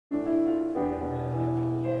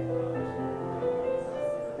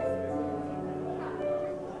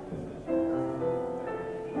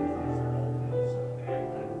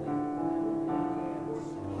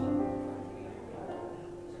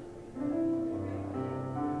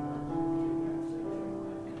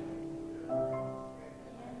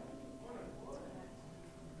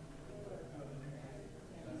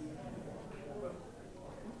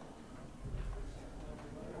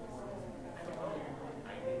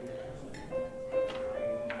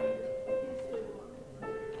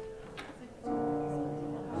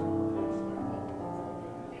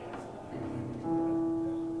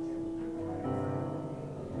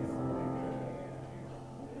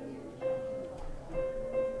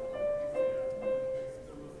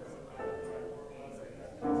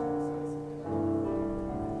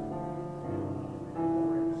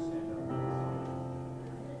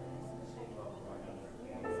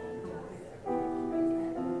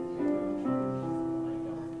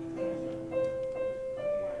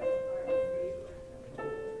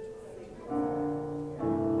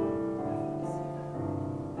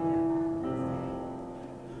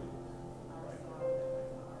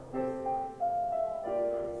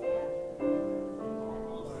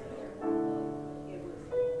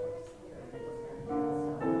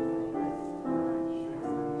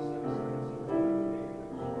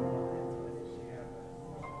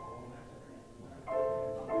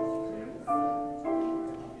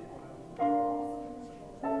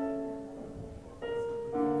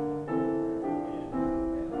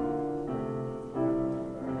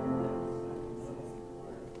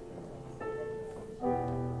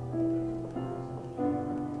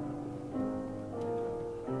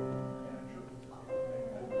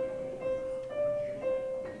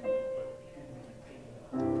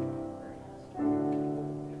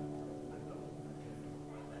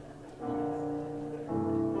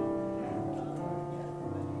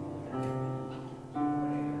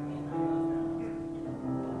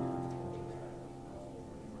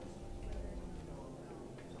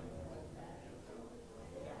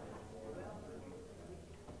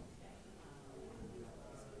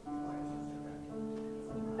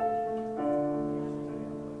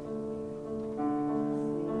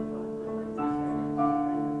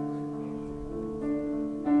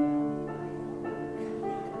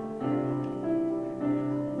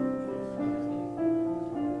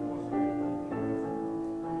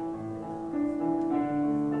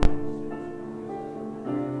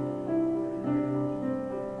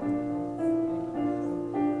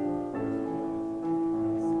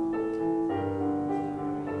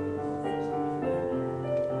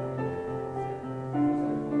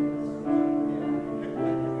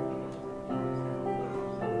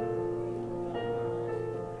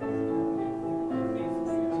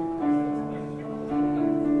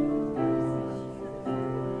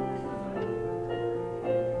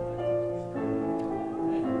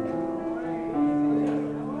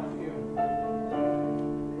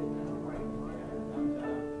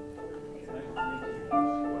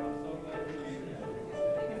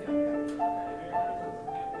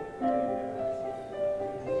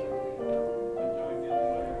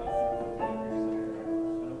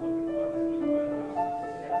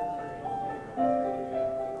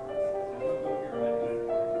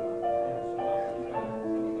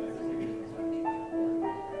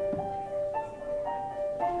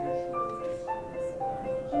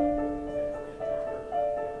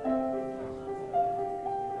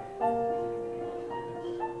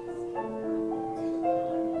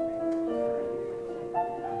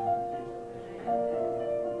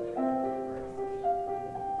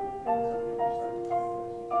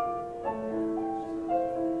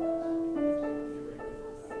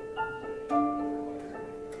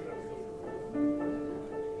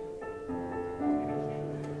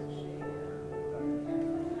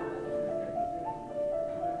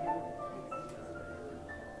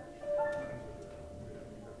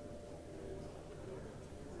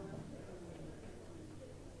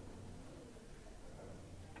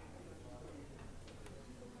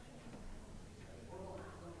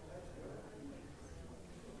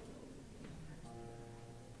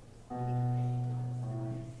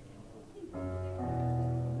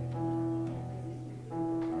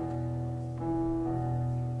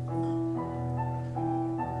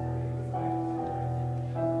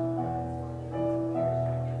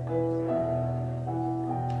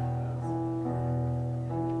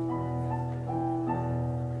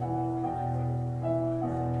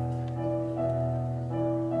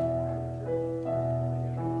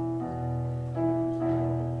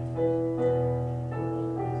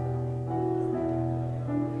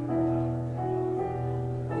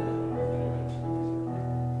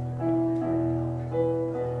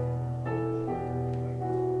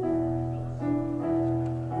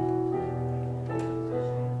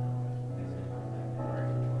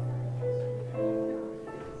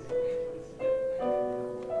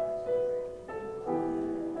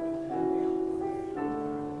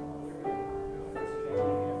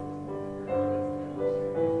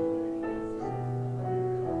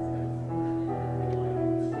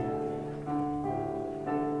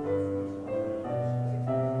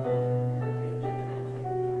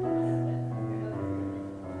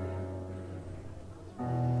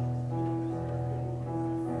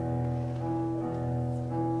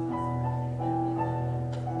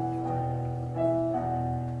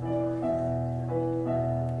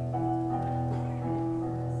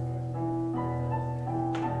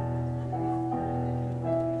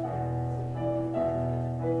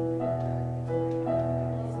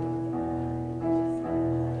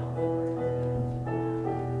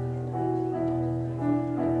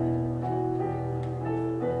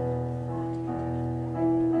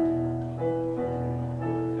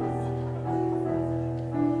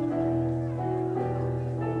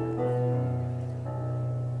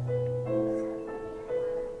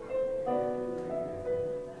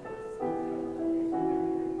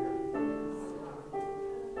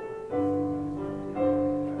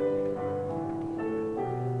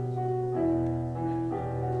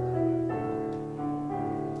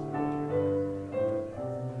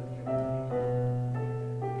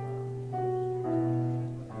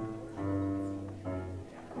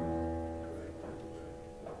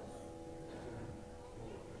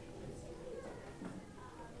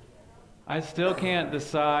I still can't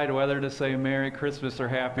decide whether to say Merry Christmas or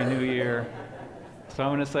Happy New Year. So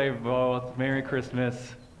I'm going to say both. Merry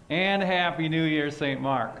Christmas and Happy New Year, St.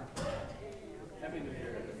 Mark. Happy New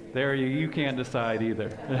Year. There you can't decide either.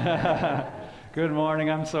 Good morning.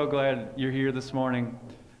 I'm so glad you're here this morning.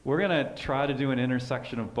 We're going to try to do an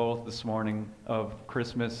intersection of both this morning, of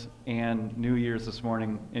Christmas and New Year's this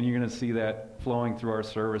morning, and you're going to see that flowing through our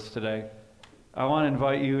service today. I want to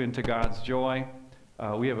invite you into God's joy.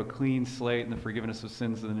 We have a clean slate in the forgiveness of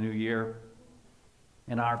sins of the new year,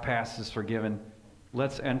 and our past is forgiven.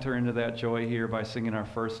 Let's enter into that joy here by singing our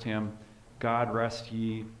first hymn, God Rest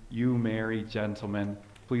Ye, You Merry Gentlemen.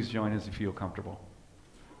 Please join as you feel comfortable.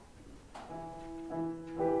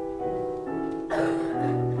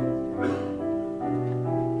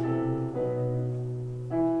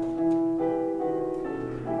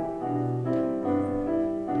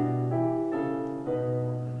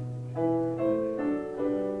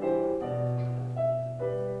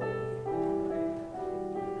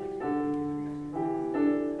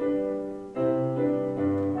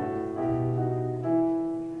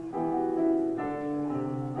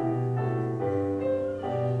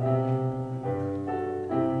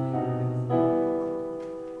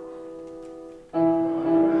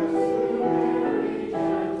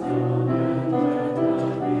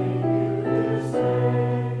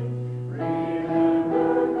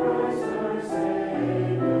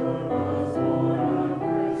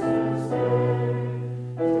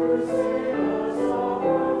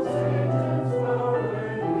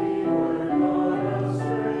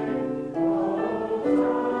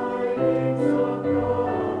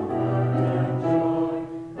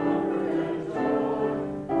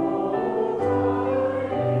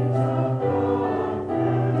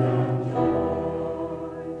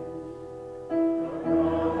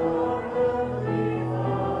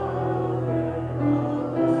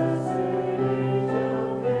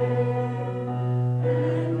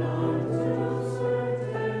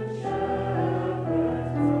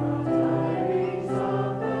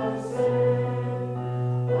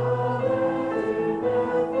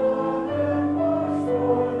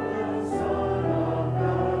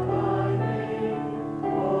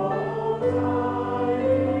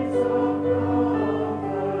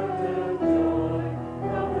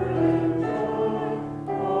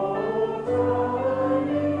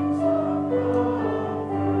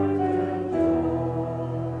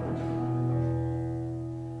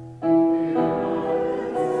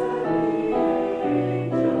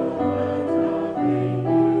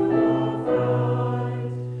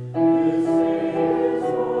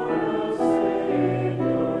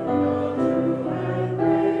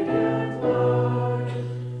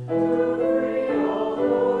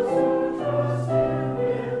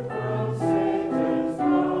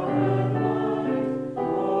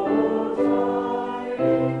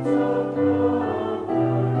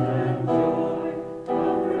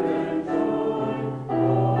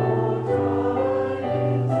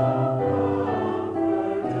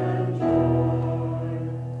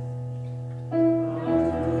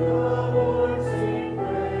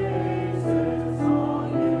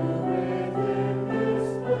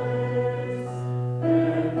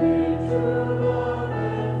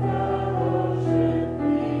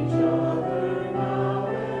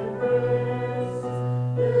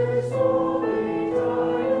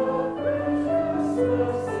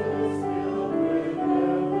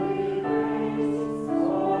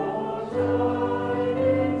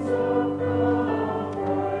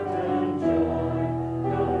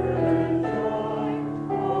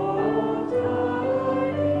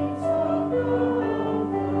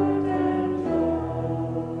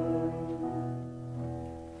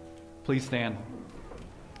 Please stand.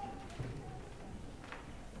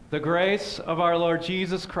 The grace of our Lord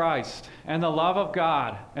Jesus Christ and the love of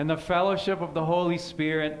God and the fellowship of the Holy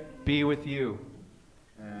Spirit be with you.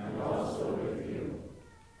 And also with you.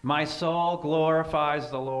 My soul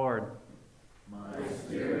glorifies the Lord. My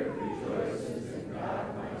spirit rejoices in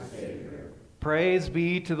God my Savior. Praise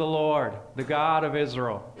be to the Lord, the God of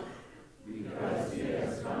Israel. Because he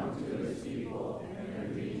has come to his people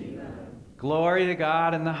and redeemed them. Glory to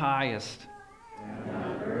God in the highest. And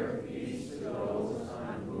on earth peace to those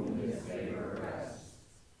on whom his favor rests.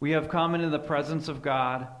 We have come into the presence of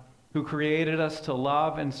God, who created us to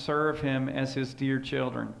love and serve him as his dear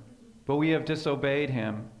children. But we have disobeyed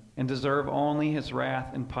him and deserve only his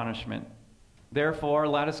wrath and punishment. Therefore,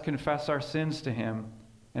 let us confess our sins to him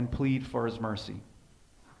and plead for his mercy.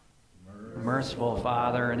 Merciful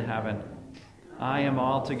Father in heaven, I am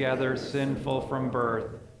altogether sinful from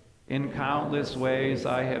birth. In countless ways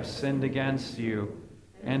I have sinned against you,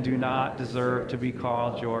 and do not deserve to be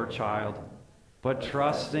called your child. But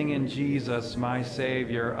trusting in Jesus, my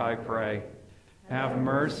Savior, I pray, have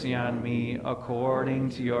mercy on me according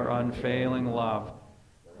to your unfailing love.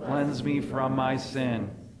 Cleanse me from my sin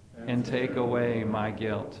and take away my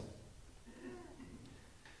guilt.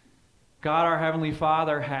 God, our Heavenly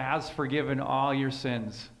Father, has forgiven all your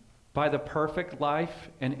sins by the perfect life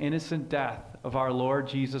and innocent death of our Lord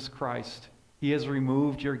Jesus Christ. He has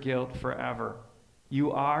removed your guilt forever.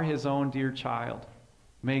 You are his own dear child.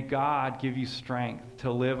 May God give you strength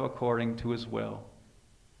to live according to his will.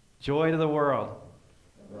 Joy to the world.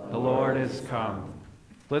 The Lord is come.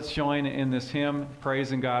 Let's join in this hymn,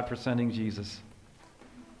 praising God for sending Jesus.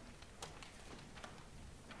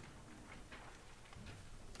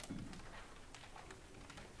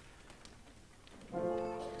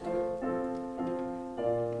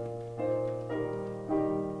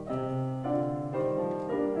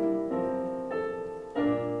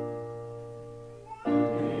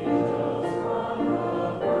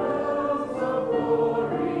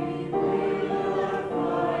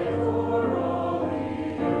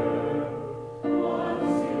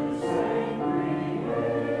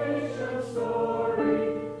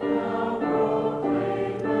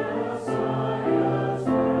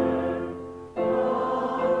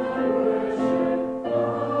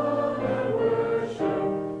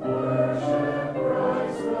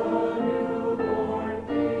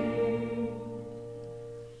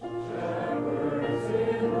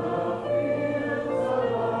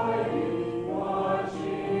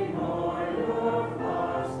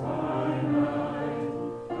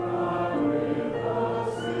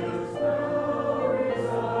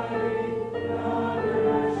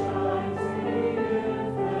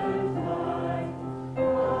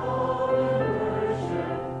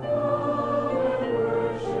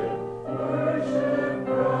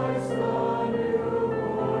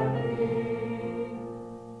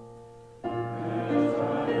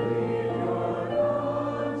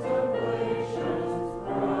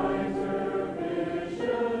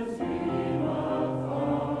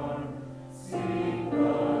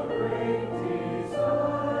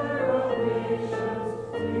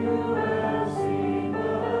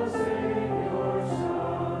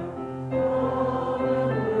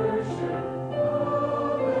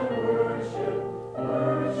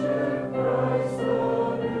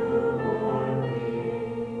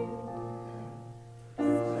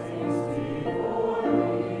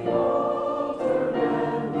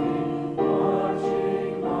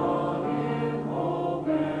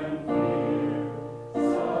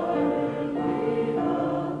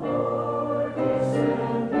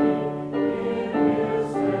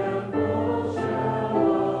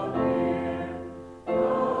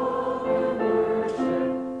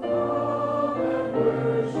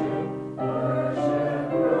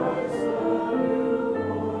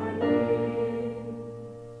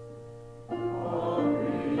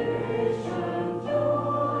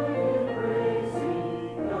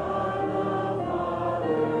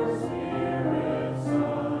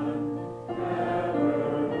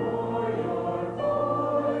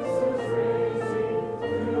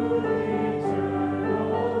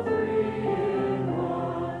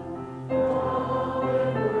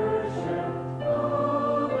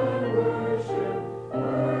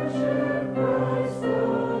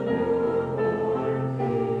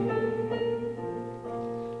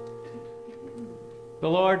 The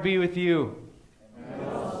Lord be with you. And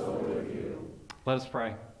also with you. Let us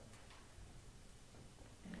pray.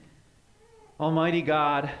 Almighty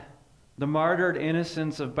God, the martyred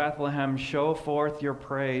innocents of Bethlehem show forth your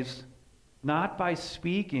praise, not by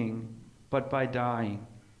speaking, but by dying.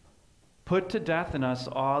 Put to death in us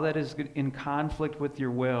all that is in conflict with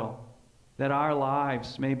your will, that our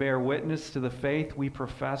lives may bear witness to the faith we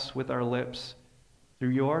profess with our lips. Through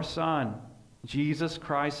your Son, Jesus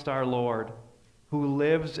Christ our Lord, who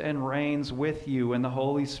lives and reigns with you in the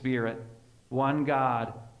Holy Spirit, one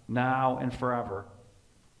God, now and forever.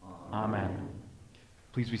 Amen.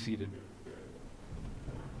 Please be seated.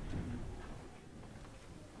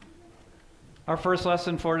 Our first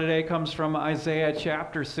lesson for today comes from Isaiah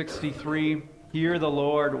chapter 63. Here the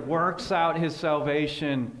Lord works out his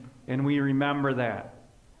salvation, and we remember that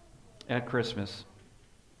at Christmas.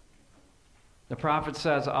 The prophet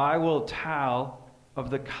says, I will tell of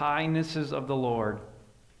the kindnesses of the Lord,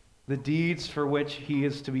 the deeds for which he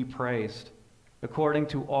is to be praised, according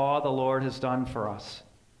to all the Lord has done for us.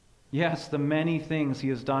 Yes, the many things he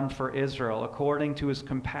has done for Israel, according to his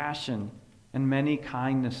compassion and many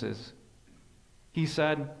kindnesses. He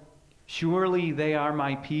said, surely they are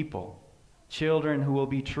my people, children who will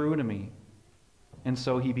be true to me. And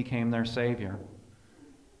so he became their Savior.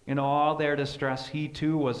 In all their distress, he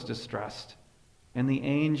too was distressed, and the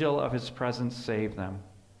angel of his presence saved them.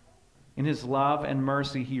 In his love and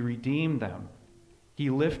mercy, he redeemed them. He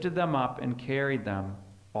lifted them up and carried them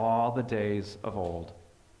all the days of old.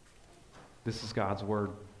 This is God's word.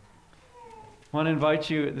 I want to invite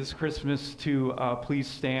you this Christmas to please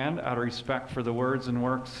stand out of respect for the words and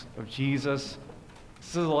works of Jesus.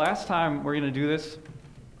 This is the last time we're going to do this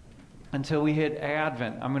until we hit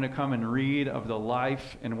Advent. I'm going to come and read of the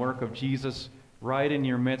life and work of Jesus right in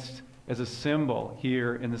your midst as a symbol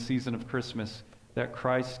here in the season of Christmas that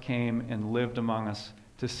Christ came and lived among us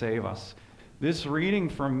to save us. This reading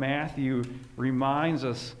from Matthew reminds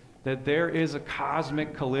us that there is a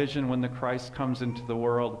cosmic collision when the Christ comes into the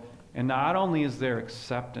world, and not only is there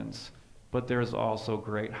acceptance, but there is also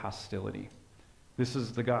great hostility. This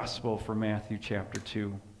is the gospel for Matthew chapter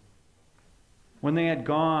 2. When they had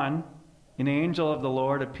gone, an angel of the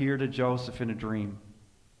Lord appeared to Joseph in a dream.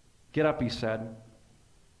 "Get up," he said.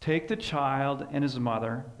 "Take the child and his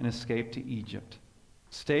mother and escape to Egypt.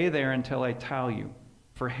 Stay there until I tell you,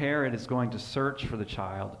 for Herod is going to search for the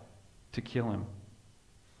child to kill him."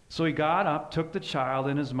 So he got up, took the child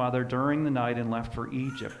and his mother during the night, and left for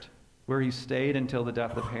Egypt, where he stayed until the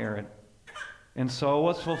death of Herod. And so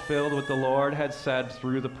was fulfilled what the Lord had said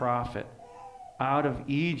through the prophet, "Out of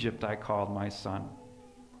Egypt I called my son."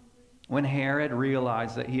 When Herod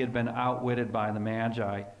realized that he had been outwitted by the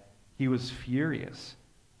Magi, he was furious,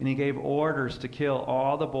 and he gave orders to kill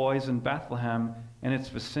all the boys in Bethlehem and its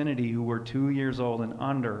vicinity who were 2 years old and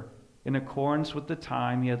under, in accordance with the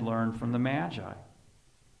time he had learned from the Magi.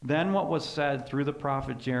 Then what was said through the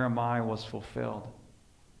prophet Jeremiah was fulfilled.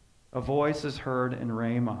 "A voice is heard in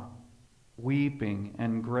Ramah, weeping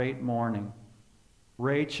and great mourning,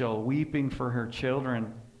 Rachel weeping for her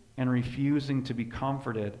children and refusing to be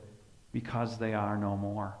comforted because they are no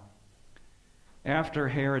more." After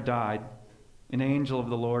Herod died, an angel of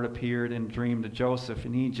the Lord appeared in a dream to Joseph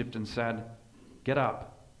in Egypt and said, "Get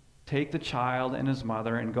up, take the child and his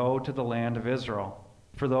mother and go to the land of Israel,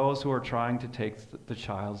 for those who are trying to take the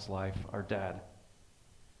child's life are dead."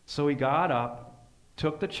 So he got up,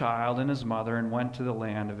 took the child and his mother, and went to the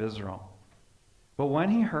land of Israel. But when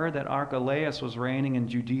he heard that Archelaus was reigning in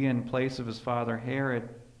Judea in place of his father Herod,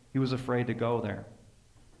 he was afraid to go there.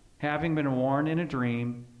 Having been warned in a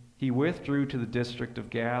dream, he withdrew to the district of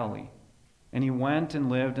Galilee, and he went and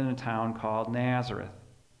lived in a town called Nazareth.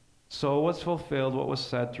 So was fulfilled what was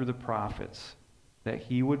said through the prophets, that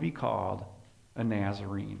he would be called a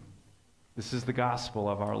Nazarene. This is the gospel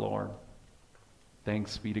of our Lord.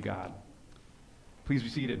 Thanks be to God. Please be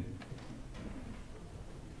seated.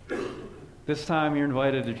 This time you're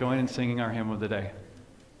invited to join in singing our hymn of the day.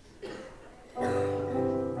 Oh,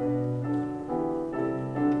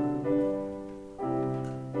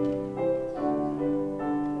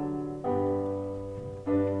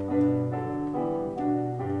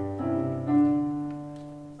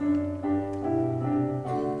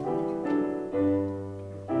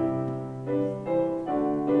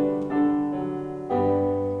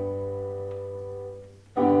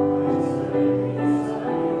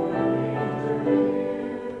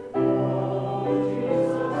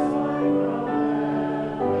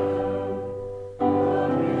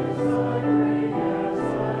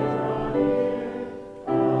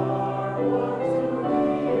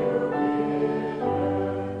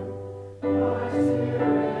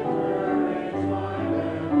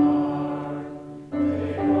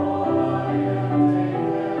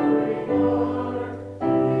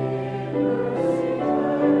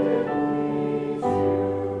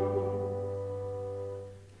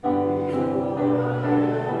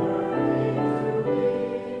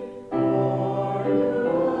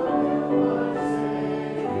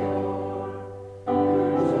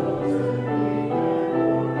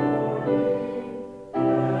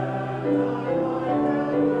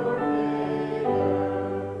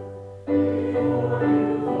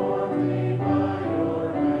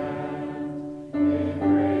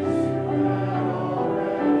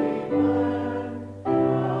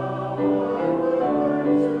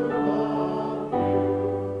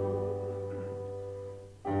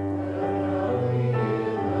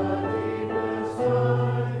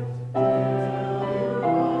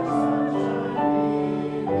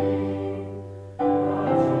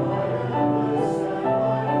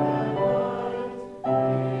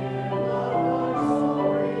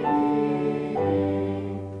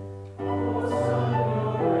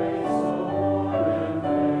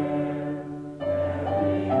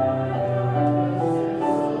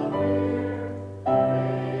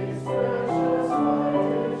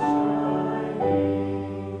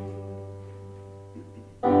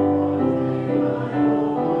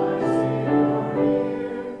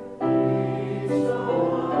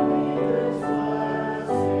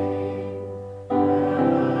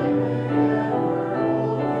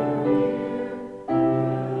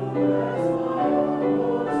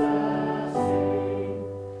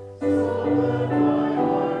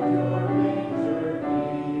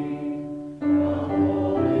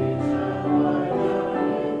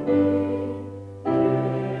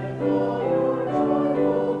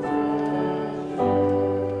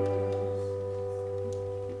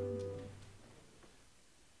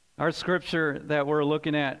 Our scripture that we're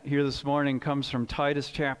looking at here this morning comes from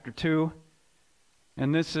Titus chapter 2,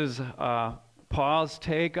 and this is Paul's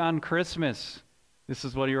take on Christmas. This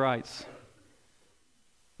is what he writes.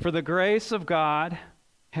 For the grace of God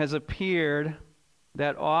has appeared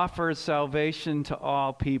that offers salvation to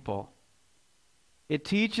all people. It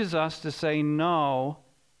teaches us to say no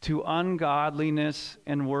to ungodliness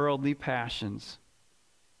and worldly passions,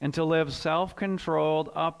 and to live self-controlled,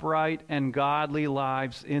 upright, and godly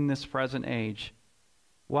lives in this present age,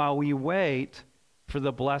 while we wait for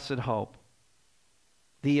the blessed hope,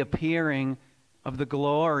 the appearing of the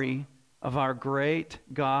glory of our great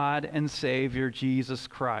God and Savior, Jesus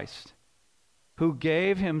Christ, who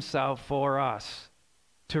gave himself for us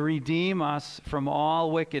to redeem us from all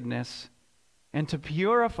wickedness and to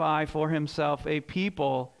purify for himself a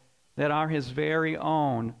people that are his very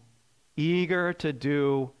own, eager to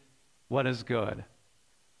do what is good.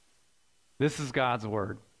 This is God's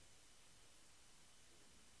word.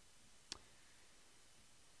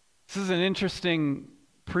 This is an interesting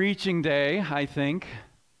preaching day, I think,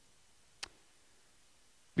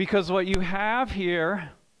 because what you have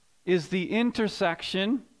here is the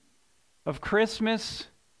intersection of Christmas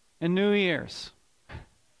and New Year's.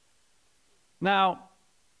 Now,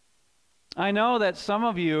 I know that some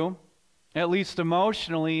of you, at least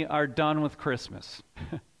emotionally, are done with Christmas.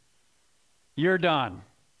 You're done.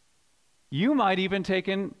 You might even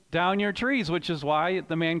taken down your trees, which is why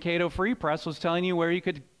the Mankato Free Press was telling you where you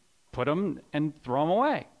could put them and throw them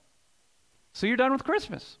away. So you're done with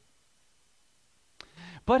Christmas.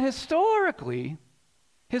 But historically,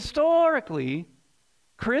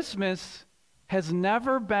 Christmas has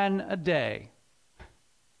never been a day.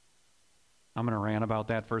 I'm going to rant about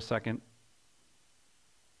that for a second.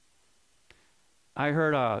 I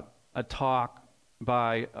heard a talk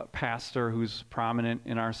by a pastor who's prominent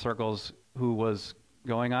in our circles who was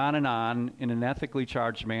going on in an ethically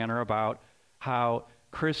charged manner about how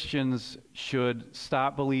Christians should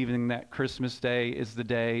stop believing that Christmas Day is the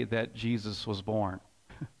day that Jesus was born.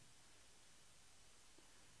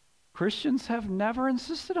 Christians have never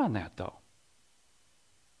insisted on that, though.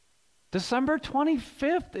 December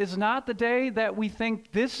 25th is not the day that we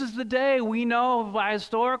think this is the day we know by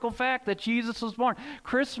historical fact that Jesus was born.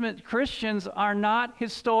 Christians are not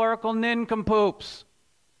historical nincompoops.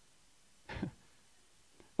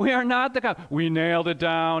 We are not we nailed it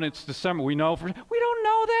down, it's December, we know we don't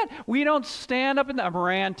know that. We don't stand up I'm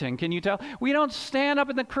ranting, can you tell? We don't stand up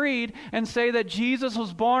in the creed and say that Jesus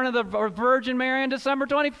was born of the Virgin Mary on December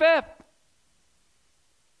 25th.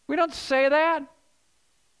 We don't say that.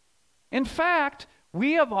 In fact,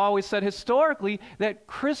 we have always said historically that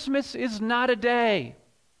Christmas is not a day.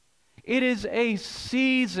 It is a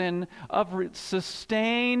season of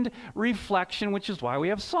sustained reflection, which is why we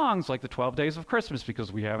have songs like the 12 Days of Christmas,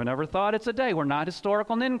 because we haven't ever thought it's a day. We're not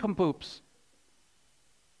historical nincompoops.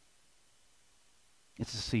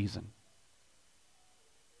 It's a season.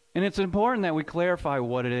 And it's important that we clarify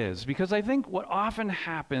what it is, because I think what often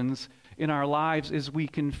happens in our lives is we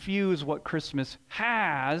confuse what Christmas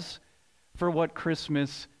has for what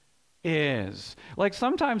Christmas is. Like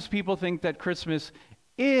sometimes people think that Christmas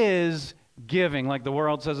is giving, like the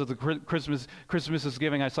world says that Christmas is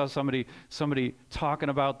giving. I saw somebody talking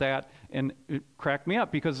about that, and it cracked me up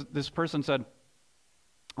because this person said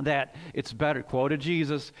that it's better, quoted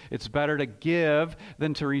Jesus, it's better to give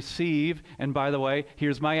than to receive, and by the way,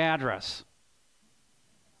 here's my address.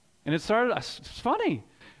 And it's funny.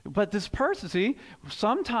 But this person, see,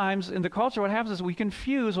 sometimes in the culture what happens is we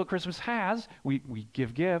confuse what Christmas has, we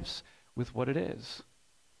give gifts, with what it is.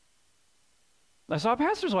 I saw a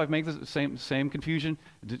pastor's wife make the same confusion,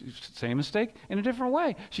 same mistake in a different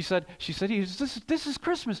way. She said, this is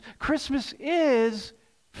Christmas. Christmas is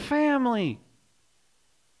family.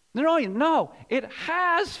 No, it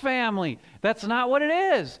has family. That's not what it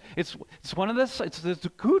is. It's the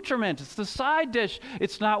accoutrement. It's the side dish.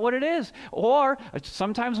 It's not what it is. Or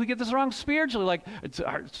sometimes we get this wrong spiritually. Like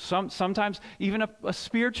sometimes even a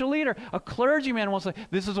spiritual leader, a clergyman will say,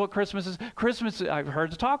 "This is what Christmas is." Christmas, I've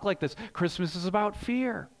heard to talk like this. Christmas is about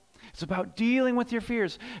fear. It's about dealing with your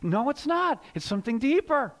fears. No, it's not. It's something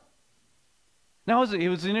deeper. Now, it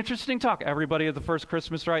was an interesting talk. Everybody at the first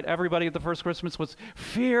Christmas, right? Everybody at the first Christmas was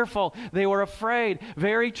fearful. They were afraid.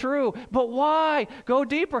 Very true. But why? Go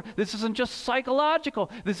deeper. This isn't just psychological.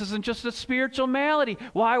 This isn't just a spiritual malady.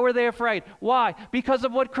 Why were they afraid? Why? Because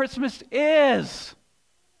of what Christmas is.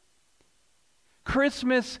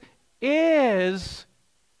 Christmas is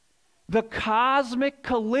the cosmic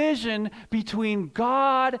collision between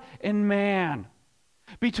God and man.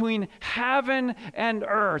 Between heaven and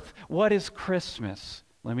earth. What is Christmas?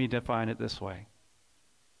 Let me define it this way.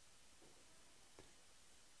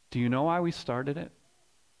 Do you know why we started it?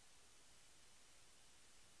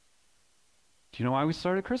 Do you know why we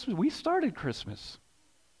started Christmas? We started Christmas.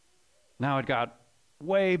 Now it got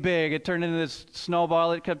way big. It turned into this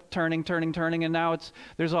snowball. It kept turning, and now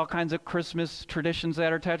there's all kinds of Christmas traditions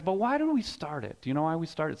that are attached. But why did we start it? Do you know why we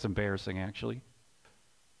started? It's embarrassing, actually.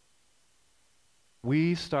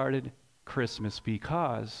 We started Christmas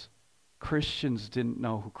because Christians didn't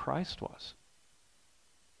know who Christ was.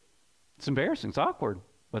 It's embarrassing. It's awkward.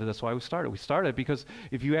 But that's why we started. We started because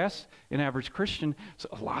if you ask an average Christian,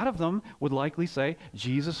 a lot of them would likely say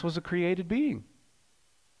Jesus was a created being.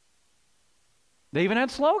 They even had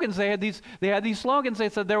slogans. They had these slogans. They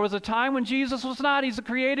said there was a time when Jesus was not. He's a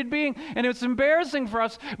created being. And it's embarrassing for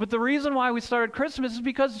us. But the reason why we started Christmas is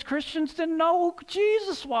because Christians didn't know who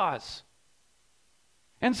Jesus was.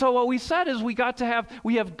 And so what we said is we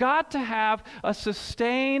have got to have a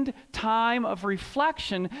sustained time of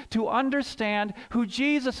reflection to understand who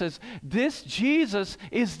Jesus is. This Jesus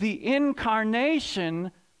is the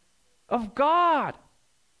incarnation of God.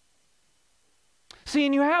 See,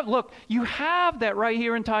 and you have that right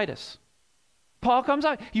here in Titus. Paul comes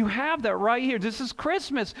out. You have that right here. This is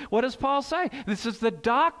Christmas. What does Paul say? This is the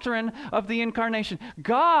doctrine of the incarnation.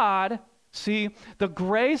 God, see, the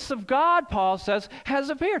grace of God, Paul says, has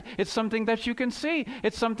appeared. It's something that you can see.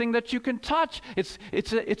 It's something that you can touch.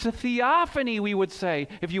 It's a theophany, we would say,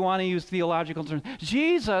 if you want to use theological terms.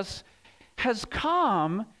 Jesus has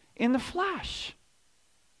come in the flesh.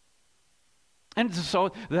 And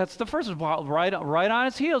so that's the first one. Right on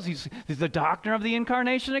his heels, he's the doctrine of the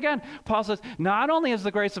incarnation again. Paul says, not only has the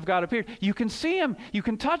grace of God appeared, you can see him, you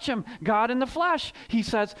can touch him, God in the flesh. He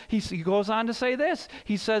says, he goes on to say this.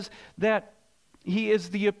 He says that he is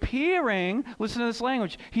the appearing, listen to this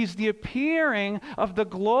language, he's the appearing of the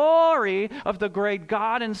glory of the great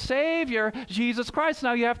God and Savior, Jesus Christ.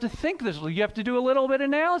 Now you have to think this, you have to do a little bit of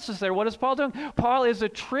analysis there. What is Paul doing? Paul is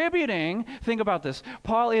attributing, think about this,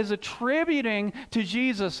 Paul is attributing to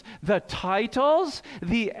Jesus the titles,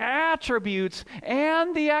 the attributes,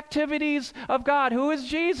 and the activities of God. Who is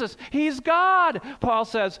Jesus? He's God, Paul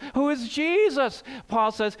says. Who is Jesus? Paul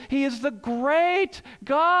says, he is the great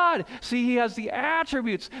God. See, he has the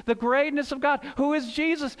attributes, the greatness of God. Who is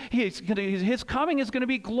Jesus? His coming is going to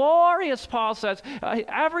be glorious, Paul says.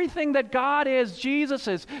 Everything that God is, Jesus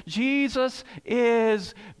is. Jesus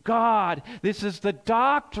is God. This is the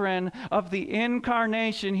doctrine of the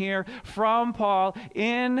incarnation here from Paul.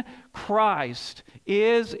 In Christ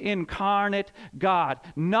is incarnate God.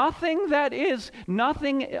 Nothing that is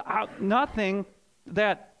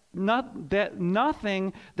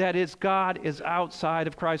God is outside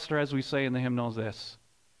of Christ, or as we say in the hymnals, this.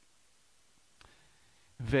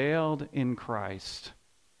 Veiled in Christ,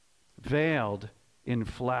 veiled in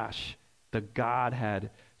flesh, the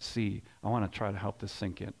Godhead see. I want to try to help this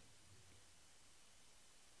sink in.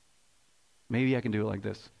 Maybe I can do it like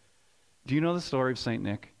this. Do you know the story of St.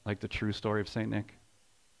 Nick? Like the true story of St. Nick?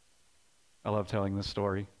 I love telling this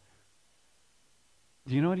story.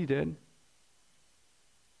 Do you know what he did?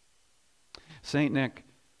 St. Nick,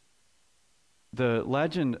 the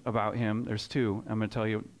legend about him, there's two. I'm going to tell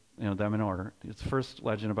you, them in order. The first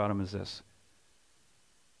legend about him is this.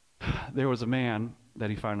 There was a man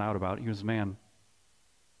that he found out about. He was a man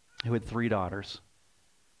who had 3 daughters,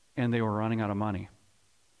 and they were running out of money.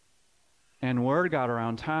 And word got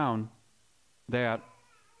around town that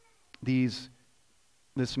this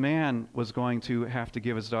man was going to have to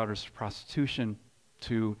give his daughters to prostitution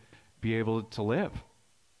to be able to live.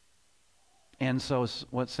 And so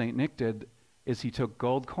what St. Nick did is he took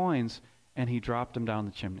gold coins and he dropped them down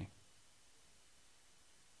the chimney.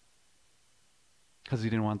 Because he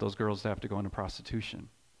didn't want those girls to have to go into prostitution.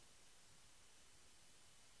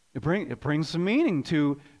 It brings some meaning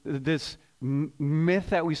to this myth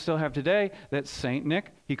that we still have today, that St.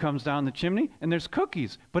 Nick, he comes down the chimney and there's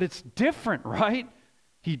cookies. But it's different, right?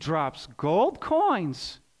 He drops gold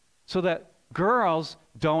coins so that girls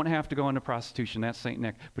don't have to go into prostitution. That's St.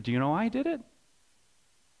 Nick. But do you know why he did it?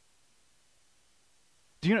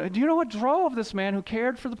 Do you know what drove this man who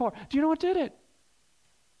cared for the poor? Do you know what did it?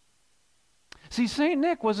 See, St.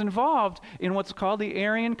 Nick was involved in what's called the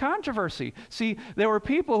Arian controversy. See, there were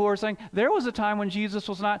people who were saying there was a time when Jesus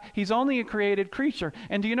was not, he's only a created creature.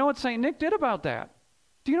 And do you know what St. Nick did about that?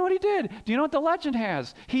 Do you know what he did? Do you know what the legend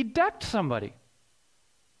has? He decked somebody.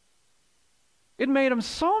 It made him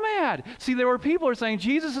so mad. See, there were people who were saying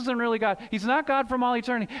Jesus isn't really God. He's not God from all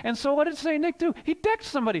eternity. And so what did St. Nick do? He decked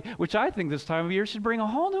somebody, which I think this time of year should bring a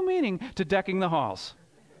whole new meaning to decking the halls.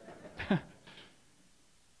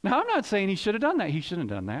 Now, I'm not saying he should have done that. He shouldn't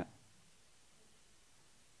have done that.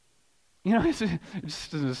 You know, it's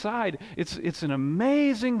just an aside, it's an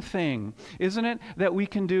amazing thing, isn't it, that we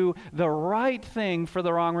can do the right thing for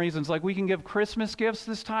the wrong reasons. Like we can give Christmas gifts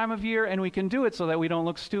this time of year, and we can do it so that we don't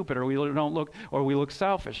look stupid or we look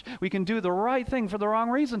selfish. We can do the right thing for the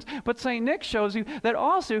wrong reasons. But St. Nick shows you that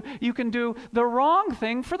also you can do the wrong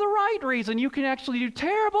thing for the right reason. You can actually do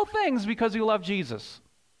terrible things because you love Jesus.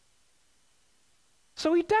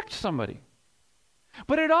 So he decked somebody.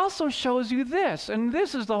 But it also shows you this, and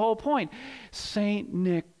this is the whole point. St.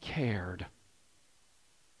 Nick cared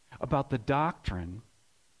about the doctrine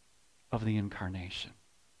of the incarnation.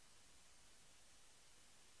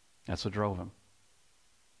 That's what drove him.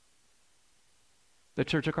 The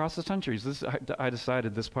church across the centuries. I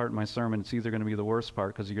decided this part in my sermon, it's either going to be the worst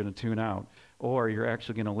part because you're going to tune out, or you're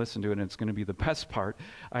actually going to listen to it and it's going to be the best part.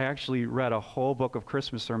 I actually read a whole book of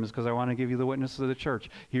Christmas sermons because I want to give you the witness of the church.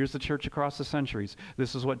 Here's the church across the centuries.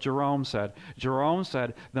 This is what Jerome said. Jerome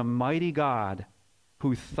said, "The mighty God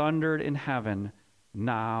who thundered in heaven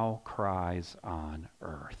now cries on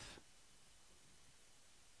earth."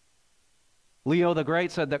 Leo the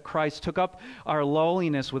Great said that Christ took up our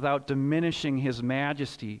lowliness without diminishing his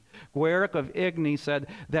majesty. Gueric of Igny said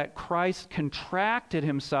that Christ contracted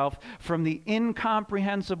himself from the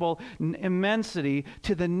incomprehensible immensity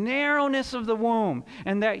to the narrowness of the womb,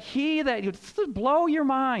 and that he blow your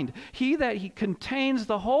mind, he contains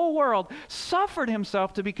the whole world suffered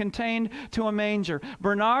himself to be contained to a manger.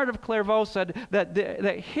 Bernard of Clairvaux said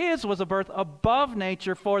that his was a birth above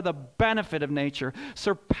nature for the benefit of nature,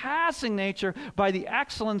 surpassing nature by the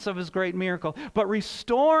excellence of his great miracle, but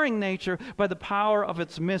restoring nature by the power of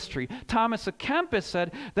its mystery. Thomas à Kempis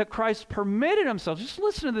said that Christ permitted himself, just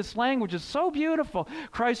listen to this language, it's so beautiful.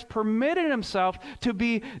 Christ permitted himself to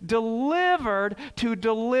be delivered to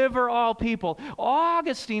deliver all people.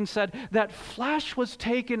 Augustine said that flesh was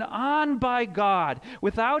taken on by God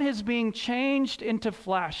without his being changed into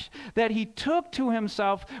flesh, that he took to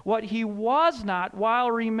himself what he was not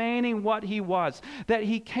while remaining what he was, that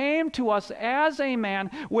he came to us as a man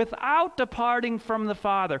without departing from the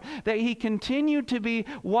Father, that he continued to be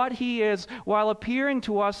what he is while appearing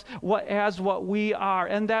to us as what we are,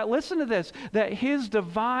 and that, listen to this, that his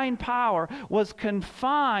divine power was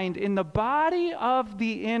confined in the body of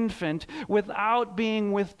the infant without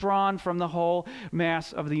being withdrawn from the whole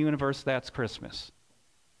mass of the universe. That's Christmas.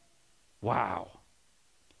 Wow.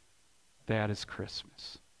 That is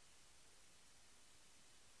Christmas.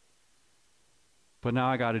 But now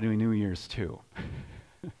I got to do New Year's too.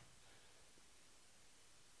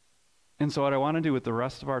 And so what I want to do with the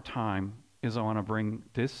rest of our time is I want to bring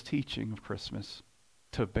this teaching of Christmas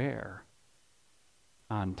to bear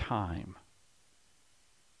on time.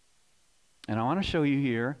 And I want to show you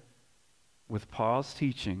here, with Paul's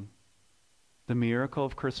teaching, the miracle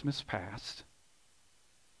of Christmas past,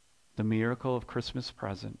 the miracle of Christmas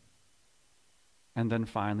present, and then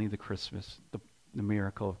finally the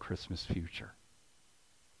miracle of Christmas future.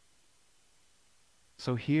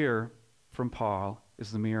 So here from Paul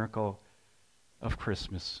is the miracle of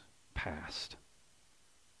Christmas past.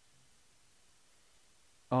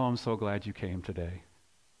 Oh, I'm so glad you came today.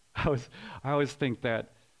 I always think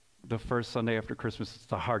that the first Sunday after Christmas, it's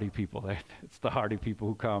the hardy people. It's the hardy people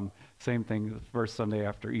who come. Same thing, the first Sunday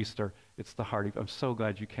after Easter, it's the hardy. I'm so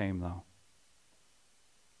glad you came, though,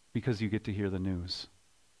 because you get to hear the news.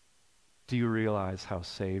 Do you realize how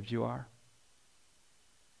saved you are?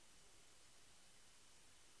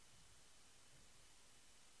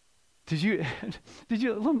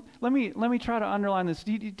 Let me try to underline this.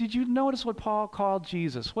 Did you notice what Paul called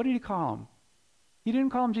Jesus? What did he call him? He didn't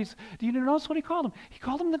call him Jesus. Do you notice what he called him? He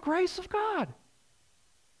called him the grace of God.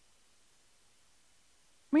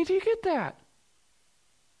 I mean, do you get that?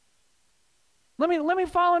 Let me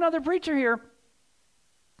follow another preacher here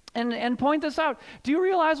and point this out. Do you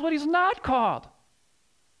realize what he's not called?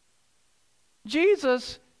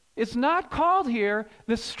 Jesus is not called here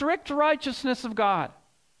the strict righteousness of God.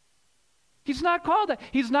 He's not called that.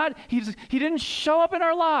 He didn't show up in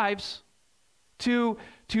our lives to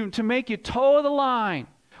make you toe the line,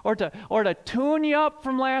 or to tune you up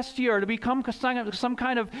from last year, or to become some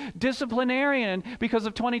kind of disciplinarian because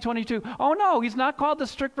of 2022. Oh no, he's not called the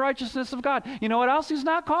strict righteousness of God. You know what else he's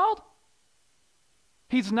not called?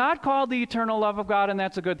 He's not called the eternal love of God, and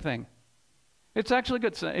that's a good thing. It's actually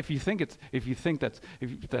good. If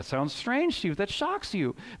that sounds strange to you, that shocks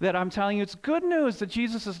you, that I'm telling you it's good news that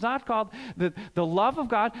Jesus is not called the love of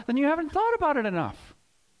God, then you haven't thought about it enough.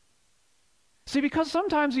 See, because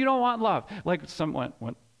sometimes you don't want love. Like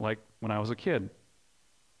when I was a kid,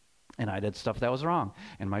 and I did stuff that was wrong,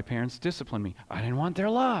 and my parents disciplined me. I didn't want their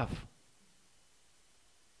love.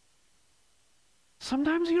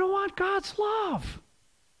 sometimes you don't want God's love.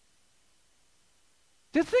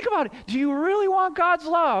 Just think about it. Do you really want God's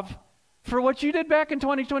love for what you did back in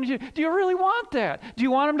 2022? Do you really want that? Do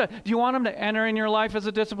you want him to enter in your life as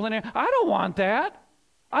a disciplinarian? I don't want that.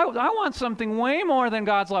 I want something way more than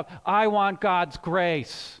God's love. I want God's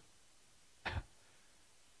grace.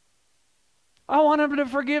 I want him to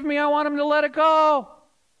forgive me. I want him to let it go.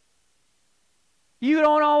 You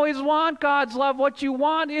don't always want God's love. What you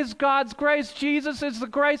want is God's grace. Jesus is the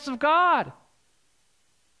grace of God.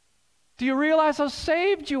 Do you realize how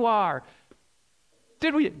saved you are?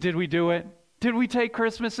 Did we do it? Did we take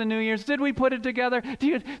Christmas and New Year's? Did we put it together? Do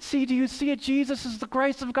you see it? Jesus is the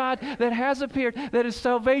grace of God that has appeared, that is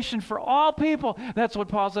salvation for all people. That's what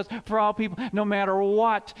Paul says, for all people, no matter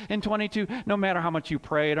what. In 22, no matter how much you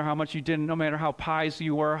prayed or how much you didn't, no matter how pious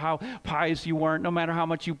you were, how pious you weren't, no matter how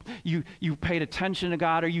much you paid attention to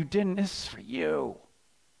God or you didn't, this is for you.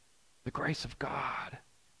 The grace of God.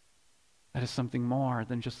 That is something more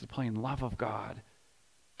than just the plain love of God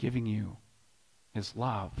giving you his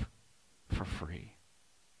love for free.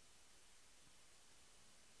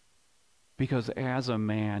 Because as a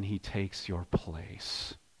man, he takes your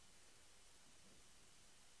place.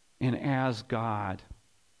 And as God,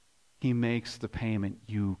 he makes the payment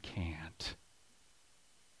you can't.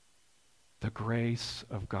 The grace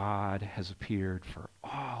of God has appeared for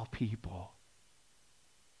all people,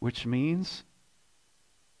 which means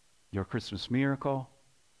your Christmas miracle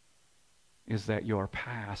is that your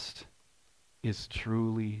past is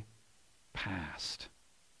truly past.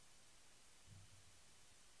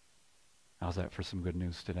 How's that for some good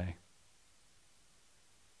news today?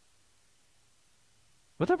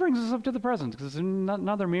 But that brings us up to the present, because it's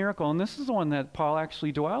another miracle, and this is the one that Paul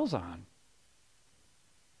actually dwells on.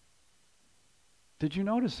 Did you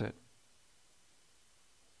notice it?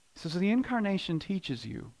 He says the incarnation teaches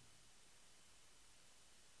you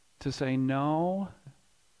to say no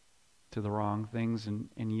to the wrong things and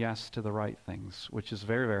yes to the right things, which is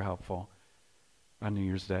very, very helpful on New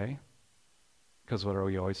Year's Day, because what are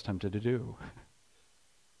we always tempted to do?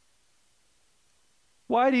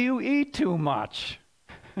 Why do you eat too much?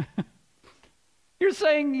 You're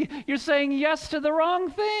saying yes to the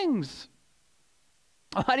wrong things.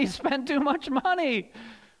 Why do you spend too much money?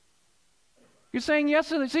 You're saying yes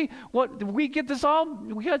to the, see, what we get this all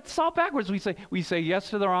backwards. We say yes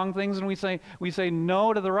to the wrong things, and we say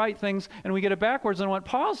no to the right things, and we get it backwards. And what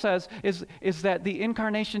Paul says is that the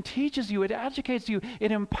incarnation teaches you, it educates you,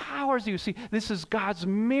 it empowers you. See, this is God's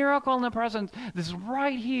miracle in the present. This is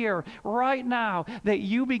right here, right now, that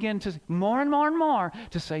you begin to more and more and more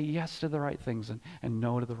to say yes to the right things and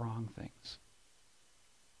no to the wrong things.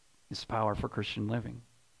 It's power for Christian living.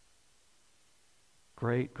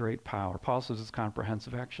 Great, great power. Paul says it's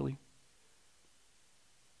comprehensive, actually.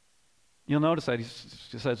 You'll notice that he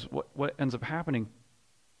says what ends up happening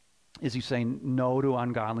is you say no to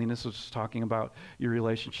ungodliness, which is talking about your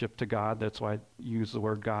relationship to God. That's why I use the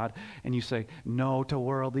word God. And you say no to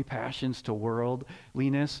worldly passions, to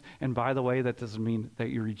worldliness. And by the way, that doesn't mean that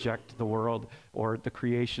you reject the world or the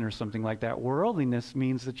creation or something like that. Worldliness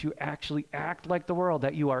means that you actually act like the world,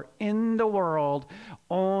 that you are in the world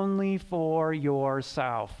only for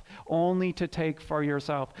yourself, only to take for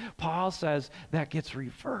yourself. Paul says that gets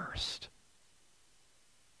reversed.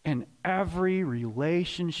 And every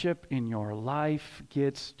relationship in your life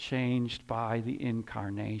gets changed by the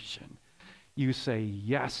incarnation. You say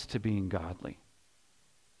yes to being godly,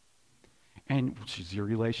 and which is your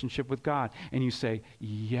relationship with God. And you say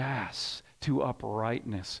yes to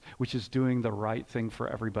uprightness, which is doing the right thing for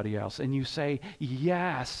everybody else. And you say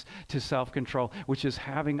yes to self-control, which is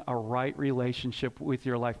having a right relationship with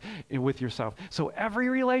your life, with yourself. So every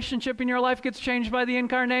relationship in your life gets changed by the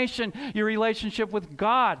incarnation. Your relationship with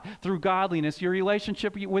God through godliness, your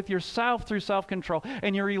relationship with yourself through self-control,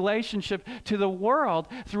 and your relationship to the world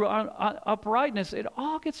through uprightness. It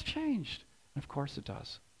all gets changed. And of course it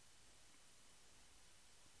does.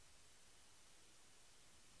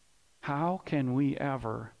 How can we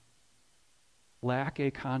ever lack a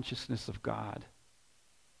consciousness of God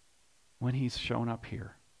when he's shown up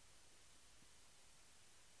here?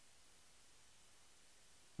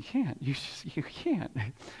 You can't. You can't.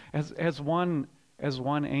 As one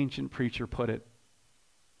ancient preacher put it,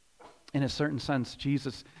 in a certain sense,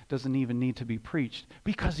 Jesus doesn't even need to be preached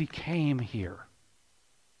because he came here.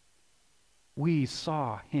 We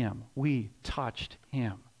saw him. We touched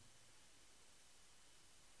him.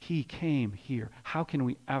 He came here. How can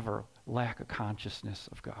we ever lack a consciousness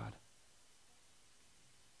of God?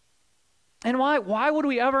 And why? Why would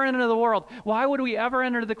we ever enter the world? Why would we ever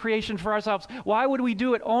enter the creation for ourselves? Why would we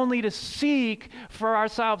do it only to seek for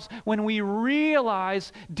ourselves when we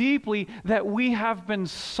realize deeply that we have been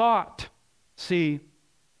sought? See,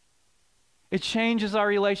 it changes our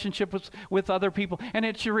relationship with other people, and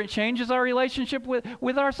it changes our relationship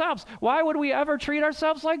with ourselves. Why would we ever treat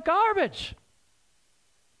ourselves like garbage?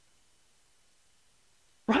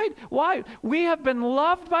 Right? Why? We have been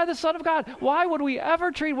loved by the Son of God. Why would we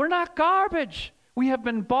ever we're not garbage. We have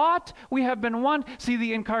been bought. We have been won. See,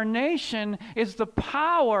 the incarnation is the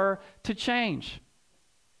power to change.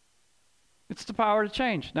 It's the power to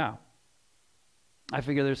change. Now, I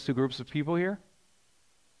figure there's two groups of people here.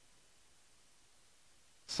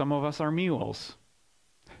 Some of us are mules.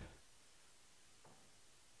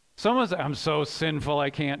 Some of us, I'm so sinful I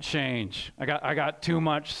can't change. I got too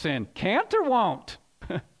much sin. Can't or won't?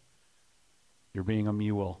 You're being a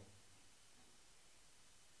mule.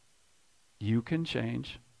 You can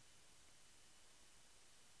change.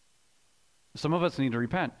 Some of us need to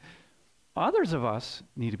repent. Others of us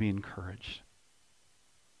need to be encouraged.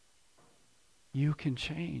 You can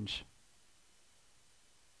change.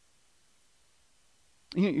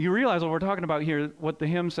 You realize what we're talking about here, what the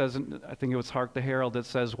hymn says, and I think it was Hark the Herald that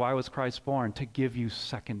says, why was Christ born? To give you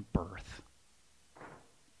second birth.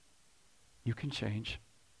 You can change.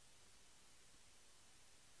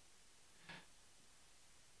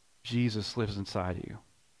 Jesus lives inside of you.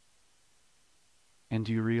 And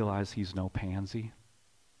do you realize he's no pansy?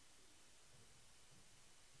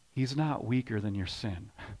 He's not weaker than your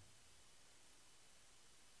sin.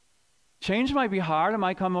 Change might be hard. It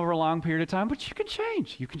might come over a long period of time, but you can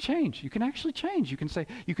change. You can change. You can actually change. You can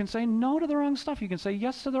say no to the wrong stuff. You can say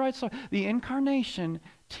yes to the right stuff. The incarnation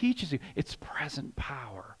teaches you. It's present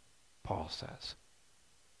power, Paul says.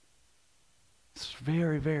 It's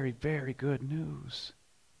very, very, very good news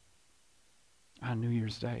on New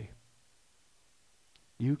Year's Day.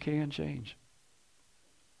 You can change.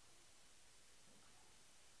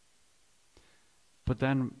 But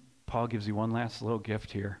then Paul gives you one last little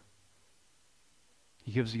gift here.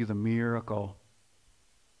 He gives you the miracle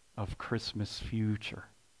of Christmas future.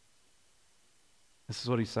 This is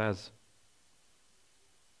what he says.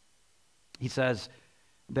 He says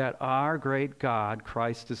that our great God,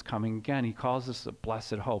 Christ, is coming again. He calls this a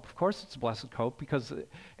blessed hope. Of course it's a blessed hope because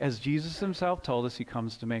as Jesus himself told us, he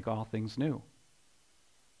comes to make all things new.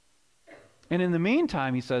 And in the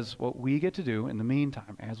meantime, he says, what we get to do in the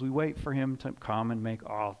meantime, as we wait for him to come and make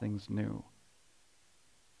all things new,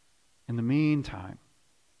 in the meantime,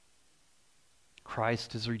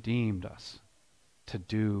 Christ has redeemed us to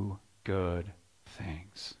do good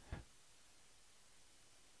things.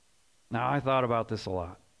 Now, I thought about this a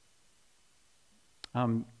lot.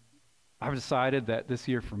 I've decided that this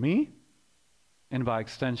year for me, and by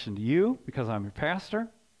extension to you, because I'm your pastor,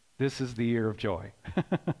 this is the year of joy.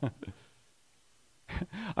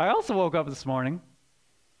 I also woke up this morning,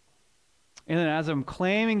 and then as I'm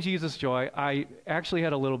claiming Jesus' joy, I actually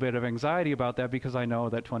had a little bit of anxiety about that because I know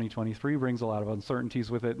that 2023 brings a lot of uncertainties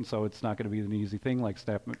with it, and so it's not going to be an easy thing like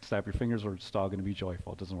snap your fingers or it's all going to be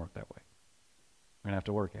joyful. It doesn't work that way. We're going to have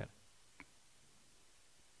to work at it.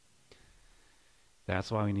 That's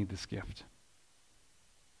why we need this gift.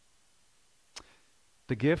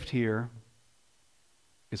 The gift here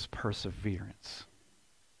is perseverance.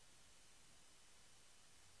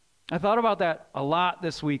 I thought about that a lot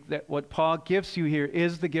this week, that what Paul gives you here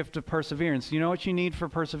is the gift of perseverance. You know what you need for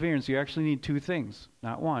perseverance? You actually need two things.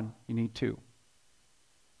 Not one, you need two.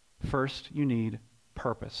 First, you need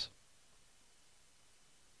purpose.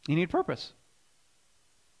 You need purpose.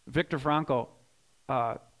 Viktor Frankl,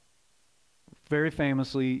 very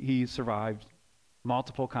famously, he survived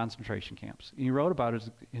multiple concentration camps. He wrote about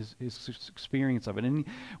his experience of it. And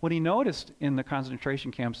what he noticed in the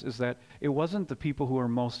concentration camps is that it wasn't the people who were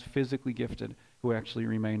most physically gifted who actually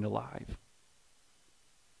remained alive.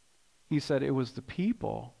 He said it was the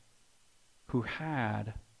people who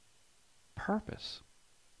had purpose.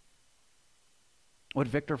 What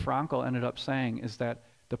Viktor Frankl ended up saying is that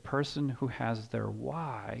the person who has their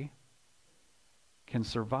why can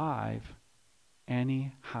survive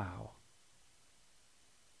anyhow.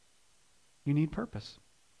 You need purpose.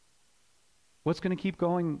 What's going to keep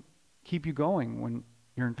you going when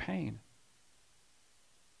you're in pain?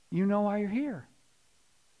 You know why you're here.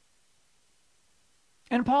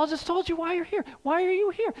 And Paul just told you why you're here. Why are you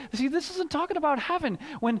here? See, this isn't talking about heaven.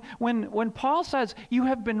 When Paul says you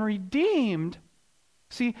have been redeemed,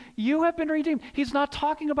 see, you have been redeemed. He's not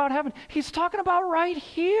talking about heaven. He's talking about right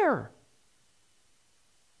here.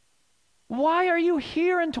 Why are you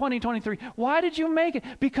here in 2023? Why did you make it?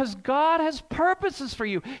 Because God has purposes for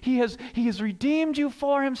you. He has redeemed you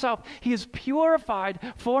for himself. He has purified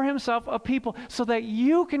for himself a people so that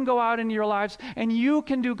you can go out into your lives and you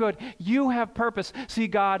can do good. You have purpose. See,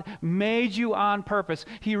 God made you on purpose.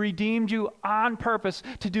 He redeemed you on purpose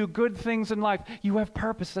to do good things in life. You have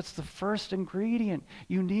purpose. That's the first ingredient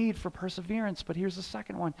you need for perseverance. But here's the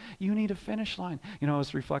second one. You need a finish line. You know, I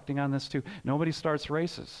was reflecting on this too. Nobody starts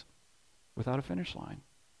races without a finish line.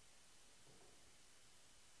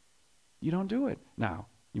 You don't do it. Now,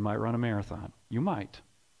 you might run a marathon. You might.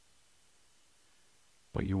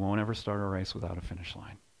 But you won't ever start a race without a finish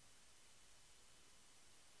line.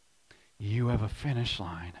 You have a finish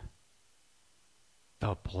line.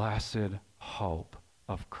 The blessed hope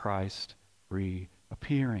of Christ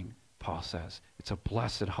reappearing, Paul says. It's a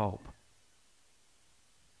blessed hope.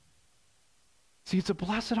 See, it's a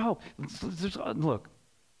blessed hope. Look,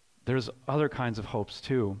 there's other kinds of hopes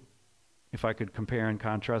too. If I could compare and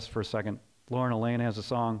contrast for a second. Lauren Elaine has a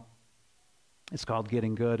song. It's called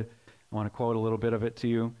Getting Good. I want to quote a little bit of it to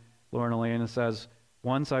you. Lauren Elaine says,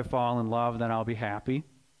 "Once I fall in love, then I'll be happy."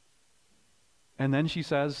 And then she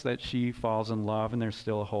says that she falls in love and there's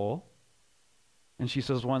still a hole. And she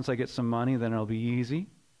says, "Once I get some money, then it'll be easy."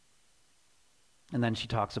 And then she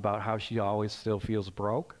talks about how she always still feels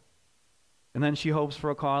broke. And then she hopes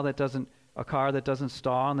for a car that doesn't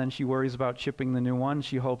stall, and then she worries about chipping the new one.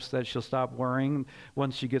 She hopes that she'll stop worrying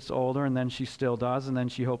once she gets older, and then she still does, and then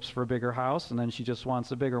she hopes for a bigger house, and then she just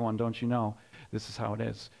wants a bigger one. Don't you know? This is how it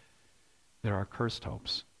is. There are cursed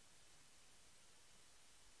hopes.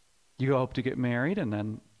 You hope to get married, and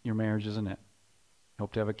then your marriage isn't it. You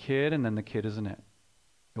hope to have a kid, and then the kid isn't it.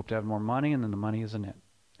 You hope to have more money, and then the money isn't it.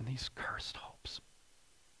 And these cursed hopes.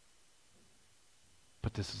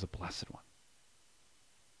 But this is a blessed one.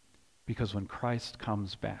 Because when Christ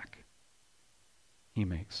comes back, he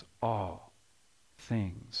makes all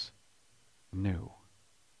things new.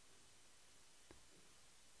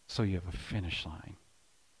 So you have a finish line.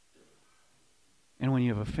 And when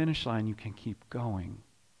you have a finish line, you can keep going.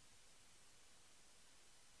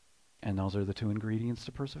 And those are the two ingredients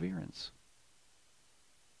to perseverance.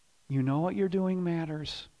 You know what you're doing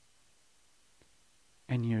matters.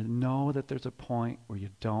 And you know that there's a point where you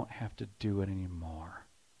don't have to do it anymore.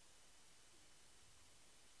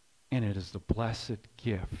 And it is the blessed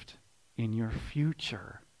gift in your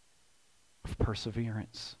future of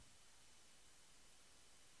perseverance.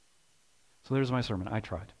 So there's my sermon. I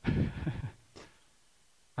tried.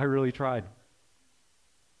 I really tried.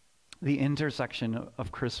 The intersection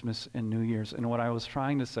of Christmas and New Year's. And what I was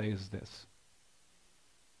trying to say is this.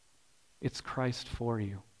 It's Christ for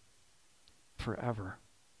you forever.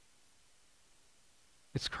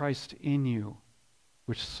 It's Christ in you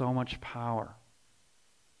with so much power.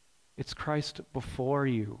 It's Christ before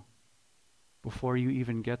you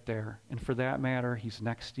even get there. And for that matter, he's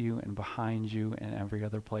next to you and behind you and every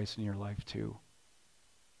other place in your life too.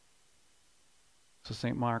 So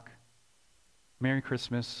St. Mark, Merry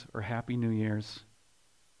Christmas or Happy New Year's,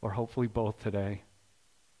 or hopefully both today.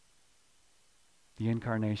 The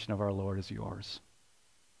incarnation of our Lord is yours.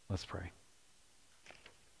 Let's pray.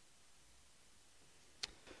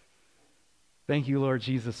 Thank you, Lord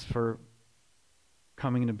Jesus, for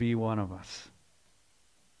coming to be one of us.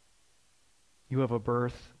 You have a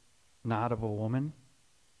birth not of a woman,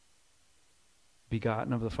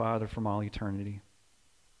 begotten of the Father from all eternity.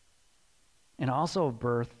 And also a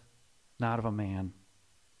birth not of a man,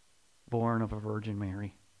 born of a Virgin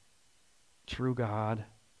Mary. True God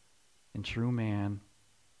and true man,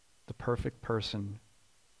 the perfect person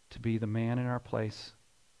to be the man in our place,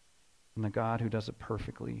 and the God who does it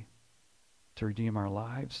perfectly to redeem our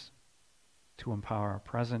lives, to empower our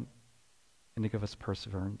present, and to give us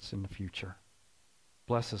perseverance in the future.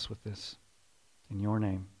 Bless us with this. In your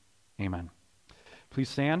name, amen. Please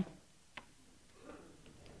stand.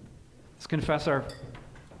 Let's confess our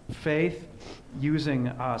faith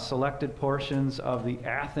using selected portions of the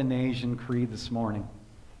Athanasian Creed this morning.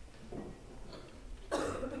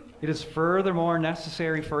 It is furthermore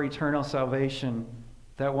necessary for eternal salvation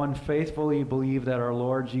that one faithfully believe that our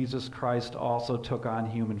Lord Jesus Christ also took on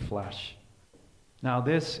human flesh. Now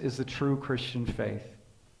this is the true Christian faith.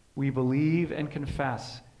 We believe and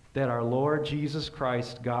confess that our Lord Jesus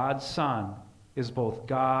Christ, God's Son, is both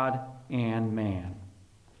God and man.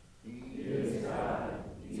 He is God,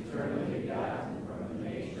 eternally begotten from the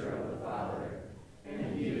nature of the Father,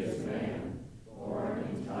 and he is man, born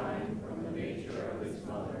in time from the nature of his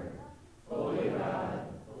mother, fully God,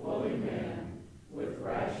 fully man, with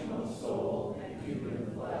rational soul and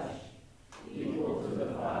human flesh, equal to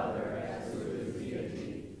the Father as to his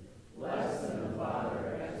deity, blessed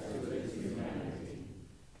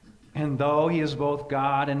And though he is both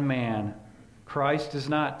God and man, Christ is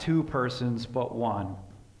not two persons, but one.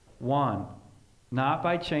 One, not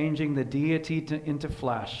by changing the deity into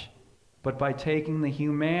flesh, but by taking the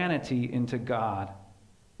humanity into God.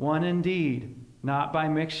 One indeed, not by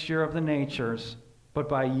mixture of the natures, but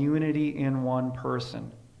by unity in one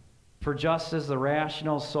person. For just as the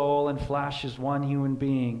rational soul and flesh is one human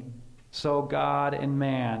being, so God and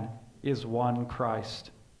man is one Christ.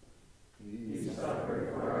 He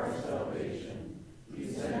suffered for our salvation,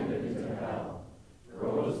 descended into hell,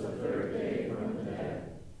 rose the third day from the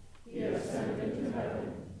dead. He ascended into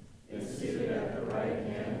heaven, and seated at the right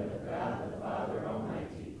hand of God the Father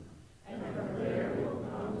Almighty, and from there will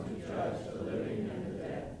come to judge the living and the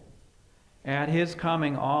dead. At his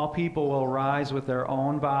coming, all people will rise with their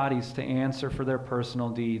own bodies to answer for their personal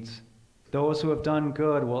deeds. Those who have done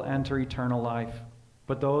good will enter eternal life,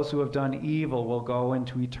 but those who have done evil will go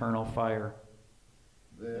into eternal fire.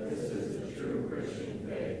 This is the true Christian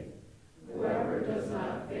faith. Whoever does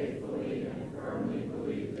not faithfully and firmly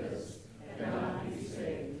believe this cannot be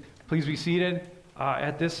saved. Please be seated.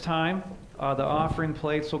 At this time, the offering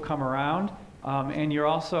plates will come around, and you're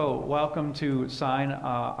also welcome to sign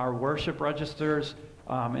our worship registers.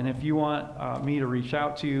 And if you want me to reach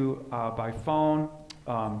out to you by phone,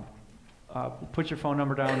 put your phone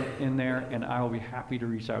number down in there, and I will be happy to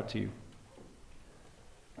reach out to you.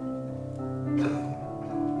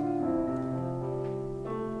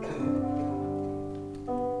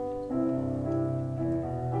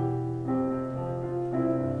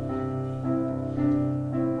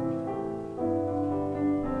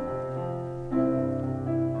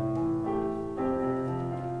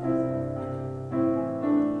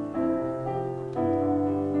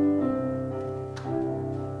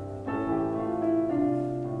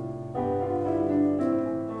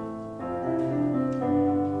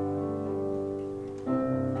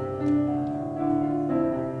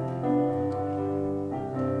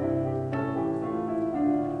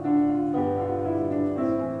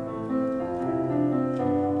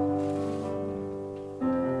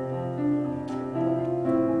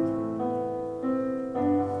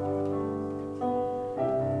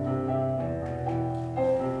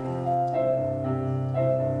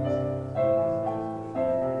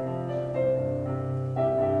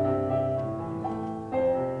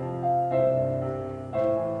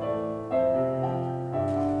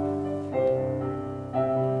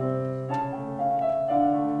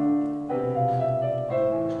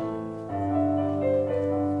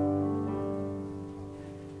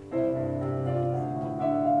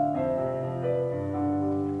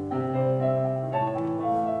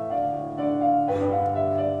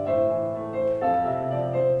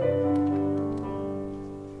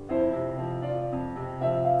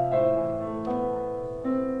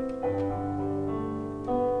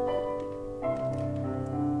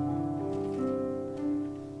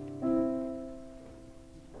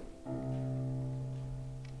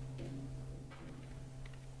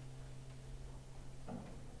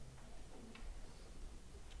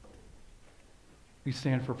 We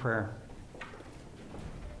stand for prayer.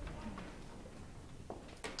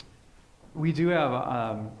 We do have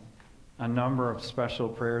a number of special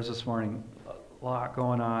prayers this morning. A lot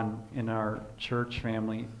going on in our church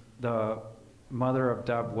family. The mother of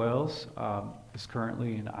Deb Wills is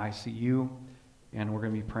currently in ICU, and we're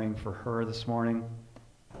going to be praying for her this morning.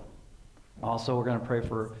 Also, we're going to pray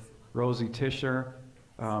for Rosie Tischer.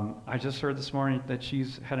 I just heard this morning that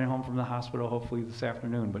she's heading home from the hospital, hopefully this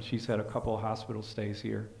afternoon, but she's had a couple of hospital stays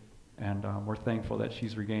here, and we're thankful that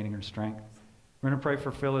she's regaining her strength. We're going to pray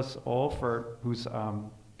for Phyllis Olfert, who's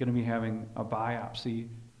going to be having a biopsy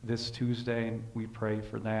this Tuesday, and we pray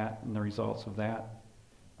for that and the results of that.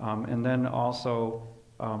 And then also,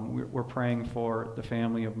 we're praying for the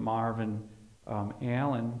family of Marvin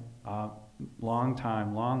Allen, long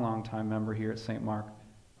time member here at St. Mark.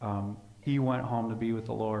 He went home to be with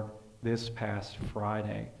the Lord this past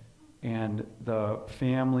Friday, and the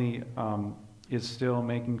family is still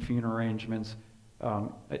making funeral arrangements.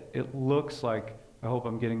 It looks like, I hope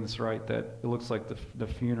I'm getting this right, that it looks like the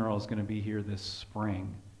funeral is going to be here this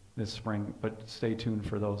spring, but stay tuned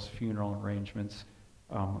for those funeral arrangements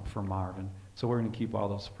for Marvin. So we're going to keep all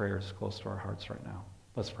those prayers close to our hearts right now.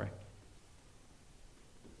 Let's pray.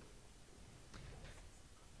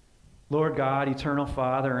 Lord God, eternal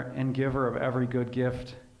Father and giver of every good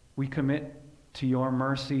gift, we commit to your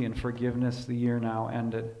mercy and forgiveness the year now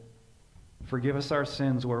ended. Forgive us our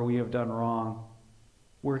sins where we have done wrong.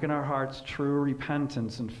 Work in our hearts true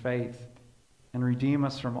repentance and faith, and redeem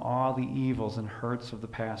us from all the evils and hurts of the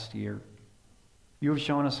past year. You have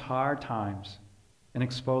shown us hard times and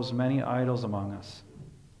exposed many idols among us.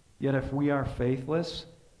 Yet if we are faithless,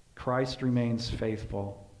 Christ remains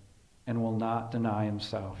faithful and will not deny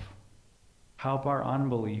himself. Help our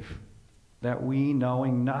unbelief, that we,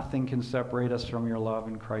 knowing nothing can separate us from your love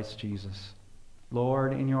in Christ Jesus.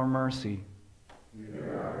 Lord, in your mercy,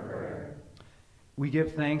 hear our prayer. We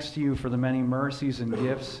give thanks to you for the many mercies and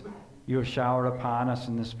gifts you have showered upon us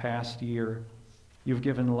in this past year. You've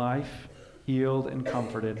given life, healed, and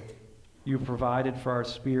comforted. You've provided for our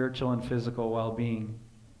spiritual and physical well-being.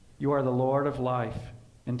 You are the Lord of life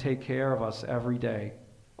and take care of us every day.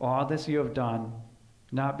 All this you have done,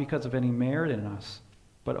 not because of any merit in us,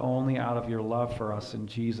 but only out of your love for us in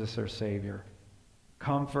Jesus our Savior.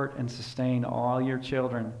 Comfort and sustain all your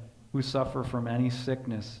children who suffer from any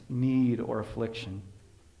sickness, need, or affliction.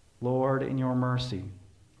 Lord, in your mercy,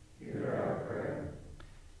 hear our prayer.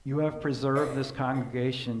 You have preserved this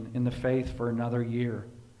congregation in the faith for another year.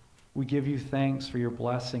 We give you thanks for your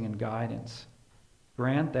blessing and guidance.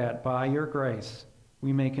 Grant that by your grace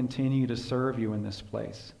we may continue to serve you in this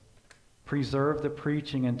place. Preserve the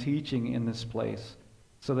preaching and teaching in this place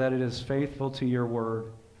so that it is faithful to your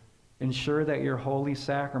word. Ensure that your holy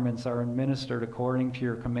sacraments are administered according to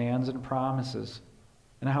your commands and promises,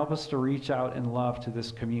 and help us to reach out in love to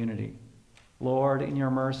this community. Lord, in your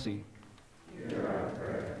mercy, hear our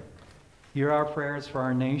prayer. Hear our prayers for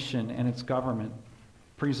our nation and its government.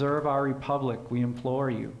 Preserve our republic, we implore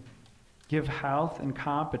you. Give health and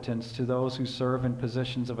competence to those who serve in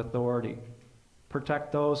positions of authority.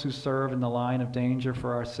 Protect those who serve in the line of danger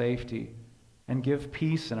for our safety, and give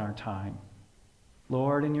peace in our time.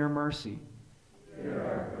 Lord, in your mercy, hear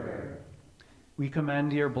our prayer. We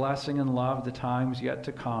commend your blessing and love the times yet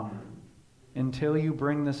to come. Until you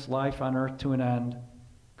bring this life on earth to an end,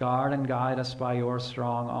 guard and guide us by your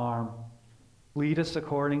strong arm. Lead us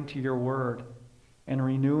according to your word, and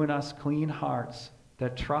renew in us clean hearts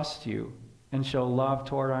that trust you and show love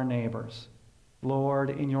toward our neighbors. Lord,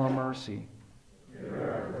 in your mercy, hear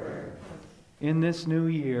our prayer. In this new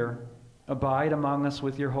year, abide among us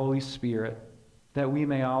with your Holy Spirit, that we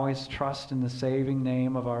may always trust in the saving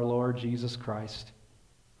name of our Lord Jesus Christ,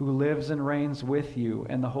 who lives and reigns with you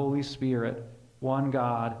and the Holy Spirit, one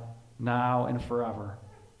God, now and forever.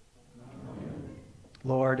 Amen.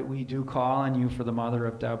 Lord, we do call on you for the mother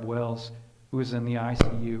of Deb Wills, who is in the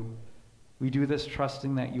ICU. We do this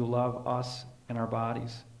trusting that you love us and our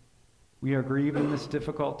bodies. We are grieving this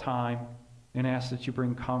difficult time and ask that you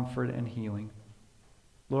bring comfort and healing.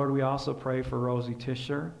 Lord, we also pray for Rosie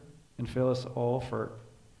Tischer and Phyllis Olfert,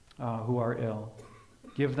 who are ill.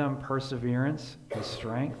 Give them perseverance and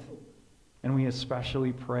strength, and we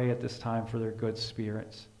especially pray at this time for their good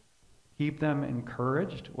spirits. Keep them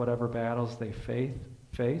encouraged, whatever battles they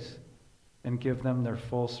face, and give them their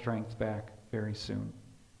full strength back very soon.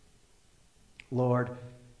 Lord,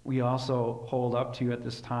 we also hold up to you at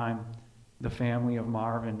this time the family of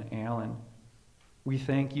Marvin Allen. We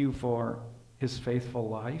thank you for his faithful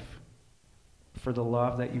life, for the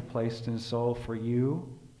love that you placed in his soul for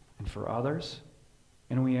you and for others.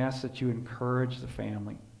 And we ask that you encourage the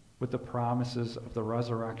family with the promises of the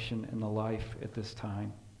resurrection and the life at this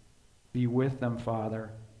time. Be with them,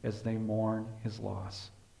 Father, as they mourn his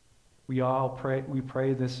loss. We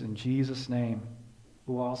pray this in Jesus' name,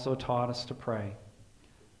 who also taught us to pray.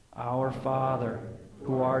 Our Father,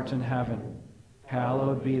 who art in heaven,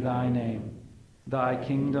 hallowed be thy name. Thy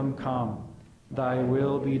kingdom come. Thy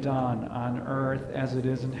will be done on earth as it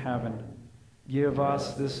is in heaven. Give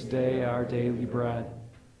us this day our daily bread,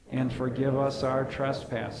 and forgive us our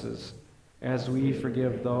trespasses, as we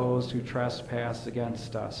forgive those who trespass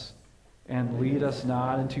against us. And lead us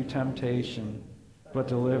not into temptation, but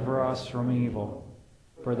deliver us from evil.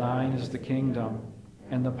 For thine is the kingdom,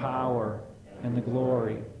 and the power, and the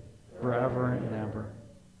glory, forever and ever.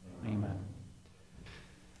 Amen.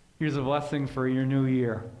 Here's a blessing for your new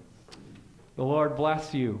year. The Lord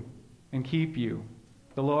bless you and keep you.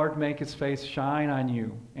 The Lord make his face shine on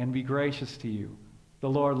you and be gracious to you. The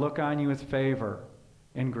Lord look on you with favor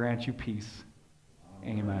and grant you peace.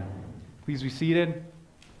 Amen. Please be seated,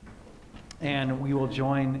 and we will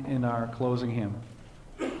join in our closing hymn.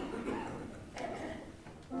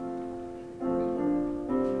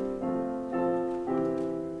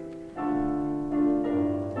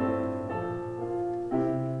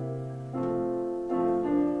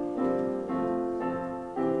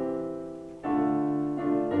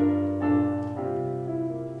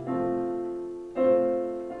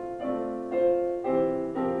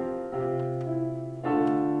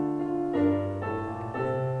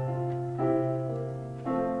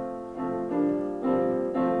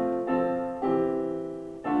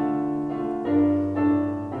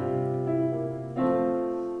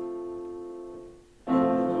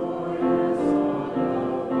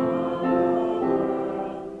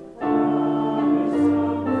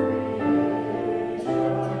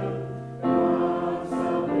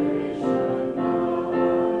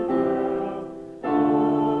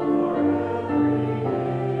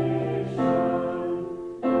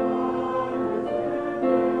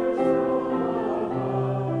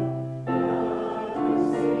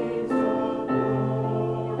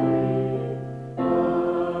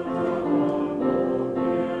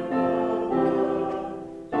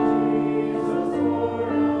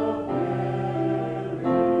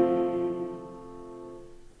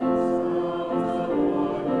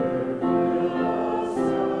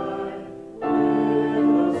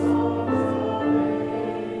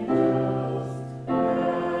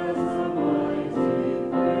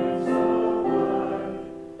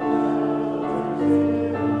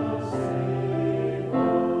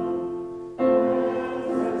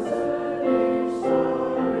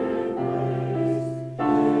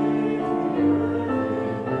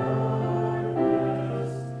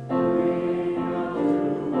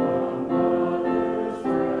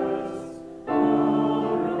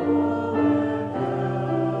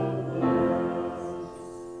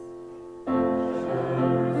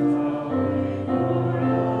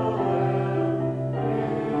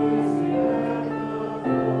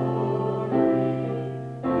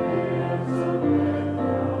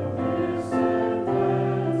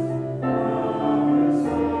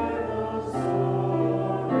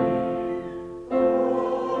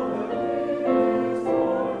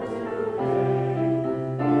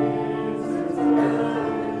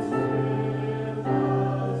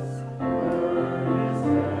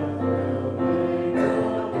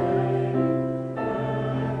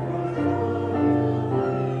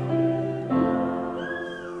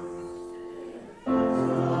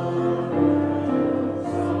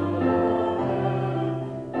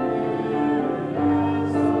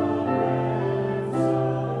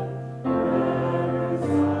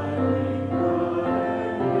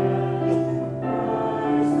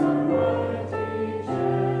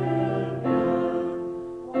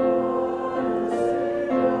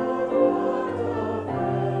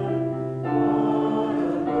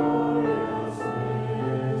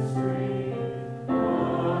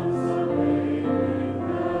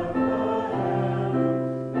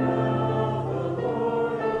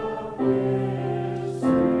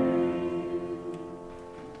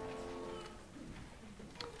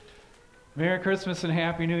 Christmas and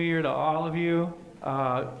Happy New Year to all of you.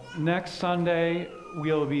 Next Sunday,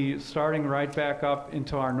 we'll be starting right back up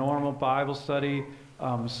into our normal Bible study,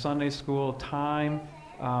 Sunday school time.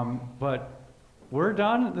 But we're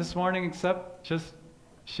done this morning except just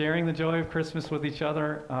sharing the joy of Christmas with each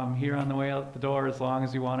other here on the way out the door as long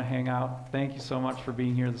as you want to hang out. Thank you so much for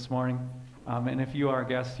being here this morning. And if you are a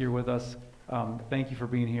guest here with us, thank you for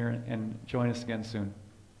being here and join us again soon.